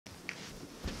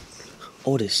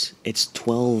Otis, it's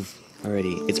 12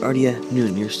 already. It's already at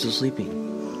noon. You're still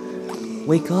sleeping.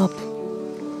 Wake up.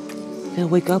 Yeah,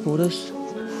 wake up, Otis.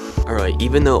 Alright,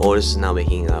 even though Otis is now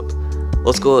waking up,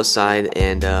 let's go outside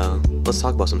and let's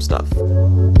talk about some stuff.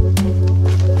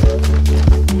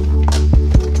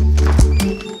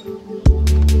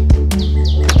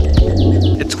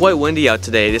 It's quite windy out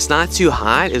today. It's not too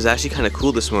hot. It was actually kind of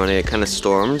cool this morning. It kind of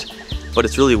stormed, but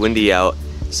it's really windy out.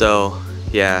 So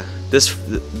yeah,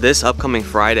 this upcoming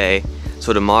Friday,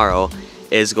 so tomorrow,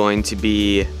 is going to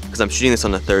be, because I'm shooting this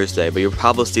on a Thursday, but you'll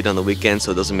probably see it on the weekend,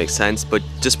 so it doesn't make sense, but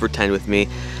just pretend with me.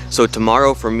 So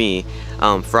tomorrow for me,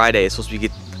 Friday, is supposed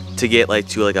to get like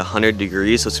to like 100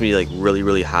 degrees, so it's gonna be like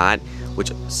really hot,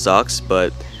 which sucks,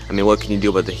 but I mean, what can you do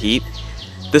about the heat?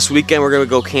 This weekend we're gonna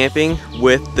go camping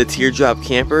with the Teardrop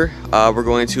camper. We're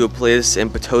going to a place in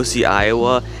Potosi,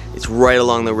 Iowa. It's right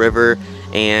along the river,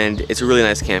 and it's a really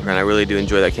nice campground. I really do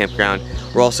enjoy that campground.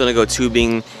 We're also gonna go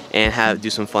tubing and do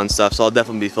some fun stuff, so I'll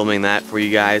definitely be filming that for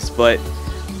you guys. But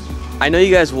I know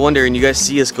you guys wonder, and you guys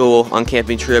see us go on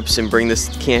camping trips and bring this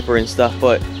camper and stuff,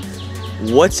 but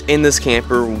what's in this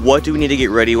camper? What do we need to get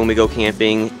ready when we go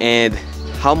camping? And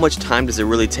how much time does it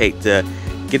really take to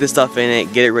get the stuff in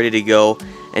it, get it ready to go,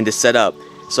 and to set up?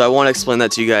 So I want to explain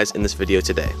that to you guys in this video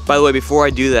today. By the way, before I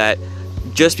do that,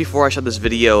 just before I shot this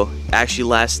video, actually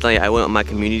last night I went on my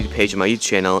community page on my YouTube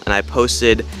channel and I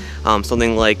posted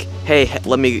something like, hey,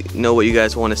 let me know what you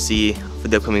guys want to see for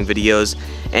the upcoming videos,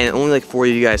 and only like 4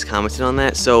 of you guys commented on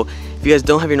that. So if you guys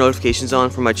don't have your notifications on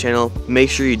for my channel, make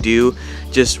sure you do.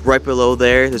 Just right below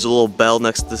there's a little bell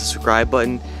next to the subscribe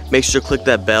button. Make sure to click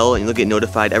that bell and you'll get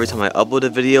notified every time I upload a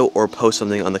video or post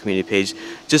something on the community page,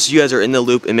 just so you guys are in the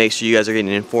loop and make sure you guys are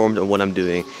getting informed on what I'm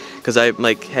doing. Because I'm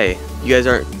like, hey, you guys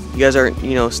aren't,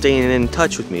 you know, staying in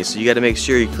touch with me, so you got to make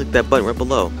sure you click that button right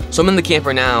below. So I'm in the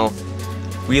camper now.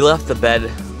 We left the bed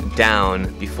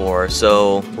down before,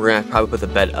 so we're gonna probably put the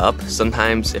bed up.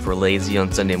 Sometimes if we're lazy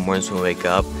on Sunday mornings when we wake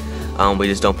up, we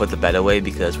just don't put the bed away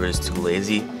because we're just too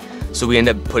lazy. So we end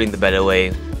up putting the bed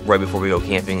away right before we go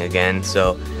camping again.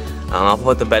 So I'll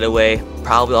put the bed away.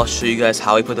 Probably I'll show you guys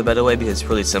how we put the bed away because it's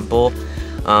really simple.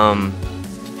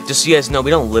 Just so you guys know,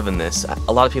 we don't live in this.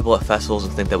 A lot of people at festivals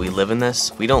think that we live in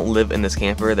this. We don't live in this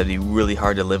camper. That'd be really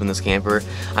hard to live in this camper.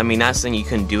 I mean, not saying you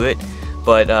couldn't do it,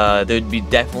 but there'd be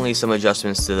definitely some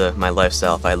adjustments to my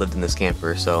lifestyle if I lived in this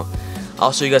camper. So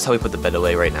I'll show you guys how we put the bed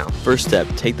away right now. First step,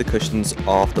 take the cushions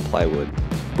off the plywood.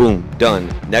 Boom,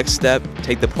 done. Next step,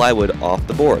 take the plywood off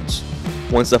the boards.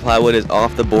 Once the plywood is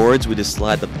off the boards, we just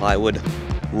slide the plywood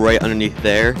right underneath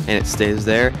there and it stays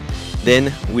there.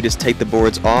 Then we just take the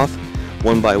boards off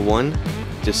one by one.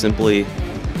 Just simply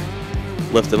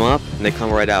lift them up and they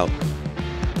come right out.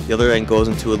 The other end goes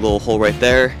into a little hole right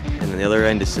there, and then the other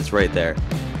end just sits right there.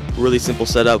 Really simple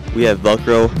setup. We have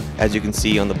Velcro, as you can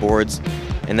see, on the boards,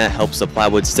 and that helps the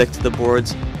plywood stick to the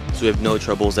boards, so we have no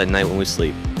troubles at night when we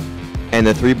sleep. And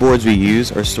the 3 boards we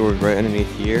use are stored right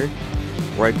underneath here,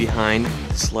 right behind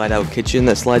the slide out kitchen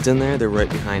that slides in there. They're right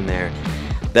behind there.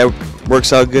 That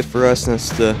works out good for us, and that's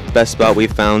the best spot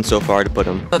we've found so far to put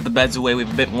them. Put the beds away, we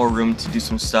have a bit more room to do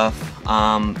some stuff.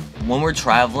 When we're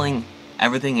traveling,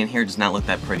 everything in here does not look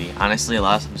that pretty. Honestly, a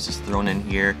lot of stuff is just thrown in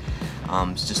here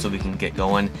just so we can get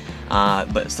going.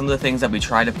 But some of the things that we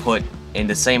try to put in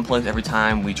the same place every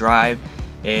time we drive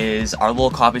is our little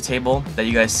coffee table that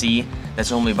you guys see that's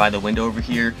normally by the window over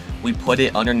here. We put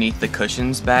it underneath the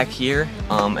cushions back here,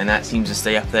 and that seems to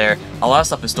stay up there. A lot of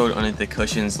stuff is stored underneath the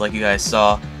cushions, like you guys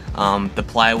saw. The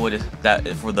plywood that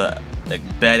for the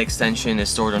bed extension is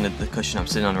stored under the cushion I'm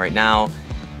sitting on right now,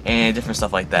 and different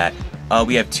stuff like that.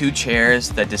 We have 2 chairs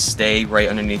that just stay right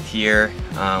underneath here.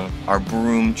 Our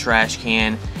broom, trash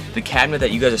can. The cabinet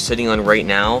that you guys are sitting on right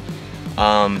now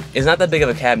is not that big of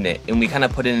a cabinet, and we kind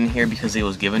of put it in here because it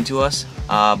was given to us.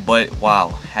 But wow,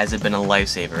 has it been a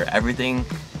lifesaver. Everything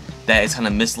that is kind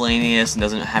of miscellaneous and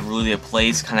doesn't have really a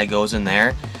place kind of goes in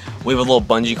there. We have a little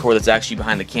bungee cord that's actually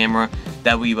behind the camera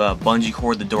that we bungee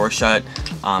cord the door shut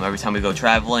every time we go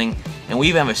traveling. And we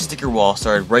even have a sticker wall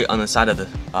started right on the side of the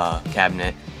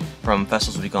cabinet from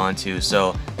festivals we've gone to.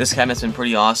 So this cabinet's been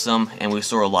pretty awesome, and we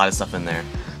store a lot of stuff in there.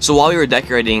 So while we were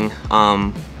decorating,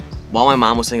 while my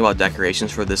mom was thinking about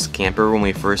decorations for this camper when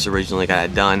we first originally got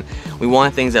it done, we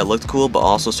wanted things that looked cool but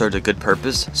also served a good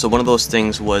purpose. So one of those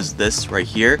things was this right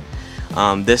here.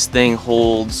 This thing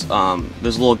holds,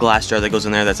 there's a little glass jar that goes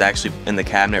in there that's actually in the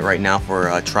cabinet right now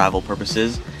for travel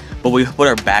purposes. But we put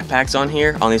our backpacks on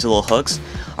here, on these little hooks.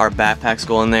 Our backpacks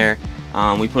go in there.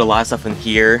 We put a lot of stuff in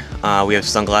here. We have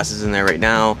sunglasses in there right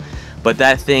now. But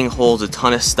that thing holds a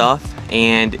ton of stuff,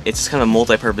 and it's kind of a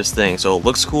multi-purpose thing. So it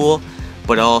looks cool,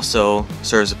 but also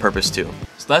serves a purpose too.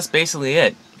 So that's basically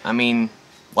it. I mean,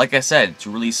 like I said, it's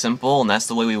really simple, and that's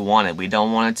the way we want it. We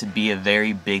don't want it to be a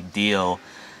very big deal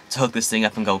to hook this thing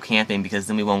up and go camping, because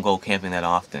then we won't go camping that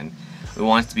often. We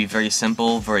want it to be very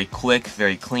simple, very quick,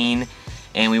 very clean,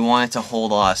 and we want it to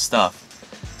hold a lot of stuff.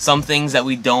 Some things that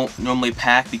we don't normally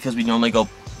pack, because we normally go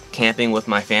camping with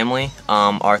my family,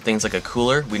 are things like a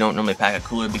cooler. We don't normally pack a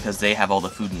cooler because they have all the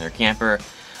food in their camper.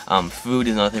 Food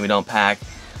is another thing we don't pack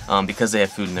because they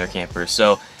have food in their camper.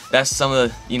 So that's some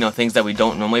of the things that we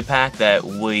don't normally pack that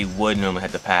we would normally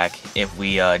have to pack if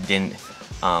we didn't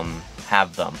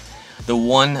have them. The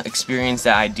one experience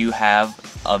that I do have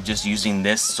of just using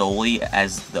this solely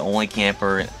as the only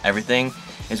camper and everything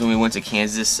is when we went to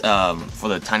Kansas for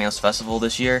the Tiny House Festival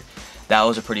this year. That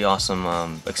was a pretty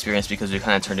awesome experience, because we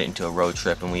kind of turned it into a road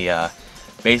trip, and we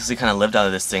basically kind of lived out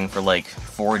of this thing for like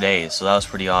 4 days. So that was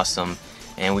pretty awesome,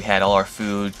 and we had all our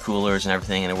food, coolers and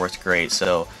everything, and it worked great.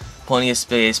 So plenty of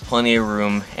space, plenty of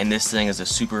room, and this thing is a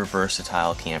super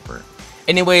versatile camper.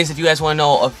 Anyways, if you guys want to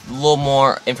know a little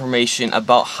more information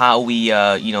about how we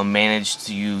managed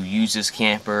to use this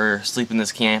camper, sleep in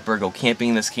this camper, go camping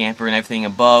in this camper, and everything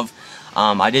above,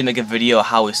 I did make a video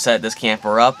how we set this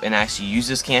camper up and actually use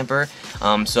this camper.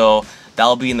 So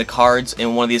that'll be in the cards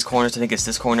in one of these corners. I think it's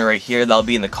this corner right here. That'll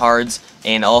be in the cards,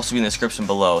 and also be in the description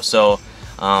below. So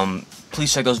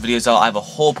please check those videos out. I have a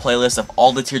whole playlist of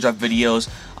all the Teardrop videos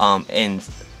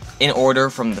in order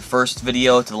from the first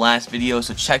video to the last video.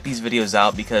 So check these videos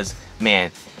out, because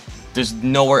man, there's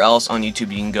nowhere else on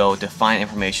YouTube you can go to find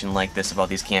information like this about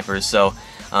these campers. So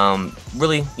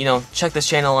really, check this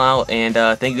channel out, and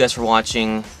thank you guys for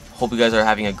watching. Hope you guys are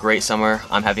having a great summer.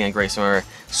 I'm having a great summer.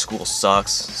 School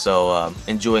sucks, so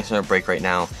enjoying summer break right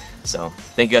now. So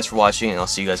thank you guys for watching, and I'll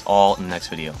see you guys all in the next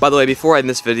video. By the way, before I end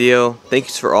this video,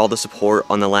 thanks for all the support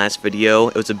on the last video.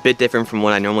 It was a bit different from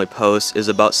what I normally post. It was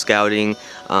about scouting,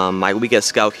 my week at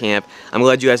scout camp. I'm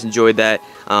glad you guys enjoyed that.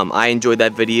 I enjoyed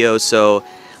that video, so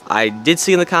I did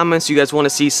see in the comments you guys want to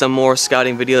see some more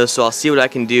scouting videos, so I'll see what I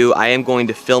can do. I am going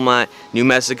to film at New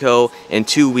Mexico in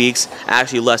 2 weeks,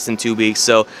 actually less than 2 weeks,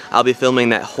 so I'll be filming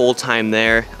that whole time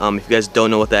there. If you guys don't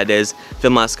know what that is,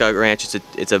 Philmont Scout Ranch,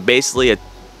 it's basically a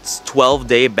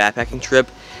 12-day backpacking trip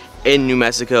in New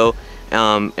Mexico,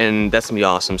 and that's gonna be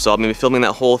awesome. So I'm gonna be filming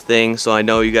that whole thing, so I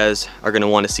know you guys are gonna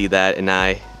want to see that, and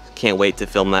I can't wait to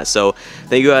film that. So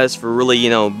thank you guys for really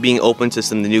being open to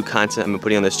some of the new content I'm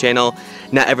putting on this channel.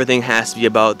 Not everything has to be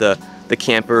about the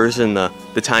campers and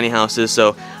the tiny houses,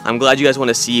 so I'm glad you guys want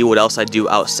to see what else I do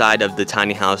outside of the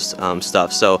tiny house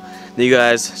stuff. So thank you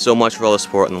guys so much for all the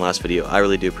support in the last video. I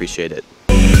really do appreciate it.